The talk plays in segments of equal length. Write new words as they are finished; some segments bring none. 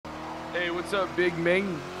Hey, what's up, Big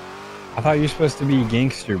Ming? I thought you were supposed to be a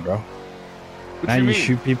gangster, bro. What now you you mean?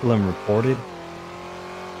 shoot people and report it.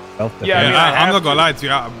 Self-defense. Yeah, I mean, I'm not gonna lie to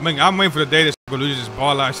you. I'm waiting for the day this gonna lose his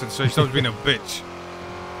bar license so he stops being a bitch.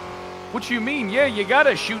 What you mean? Yeah, you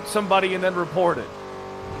gotta shoot somebody and then report it.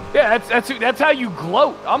 Yeah, that's how you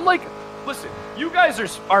gloat. I'm like, listen, you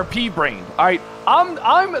guys are pea-brained, all right?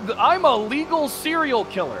 I'm a legal serial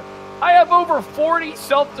killer. I have over 40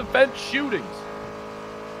 self-defense shootings.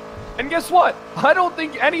 And guess what? I don't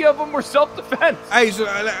think any of them were self-defense. Hey, so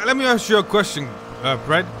let me ask you a question,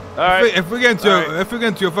 Brett. All right. If we get into a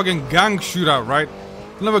fucking gang shootout, right?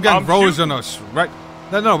 Another gang rolls on us, right?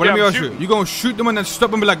 No, but let me ask you. You gonna shoot them and then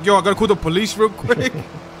stop and be like, yo, I gotta call the police real quick? I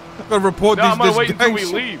gotta report I'm gonna wait until gang we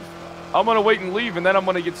shit. leave. I'm gonna wait and leave, and then I'm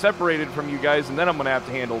gonna get separated from you guys, and then I'm gonna have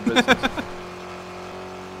to handle business.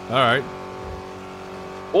 All right.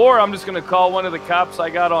 Or I'm just gonna call one of the cops I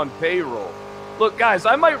got on payroll. Look, guys,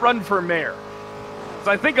 I might run for mayor. 'Cause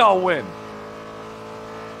I think I'll win.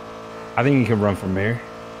 I think you can run for mayor.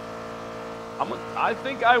 I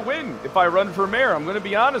think I win if I run for mayor. I'm gonna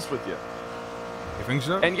be honest with you. You think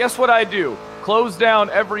so? And guess what I do? Close down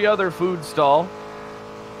every other food stall,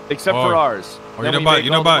 except for ours. Oh, you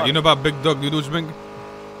know about Big Dog Noodles, Big?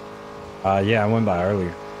 Yeah, I went by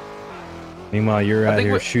earlier. Meanwhile, you're out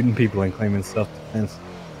here we're- shooting people and claiming self-defense.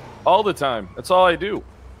 All the time. That's all I do.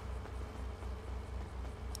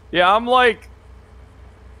 Yeah, I'm like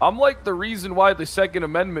the reason why the Second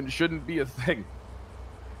Amendment shouldn't be a thing.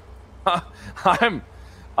 I'm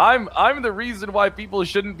the reason why people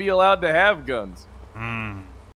shouldn't be allowed to have guns.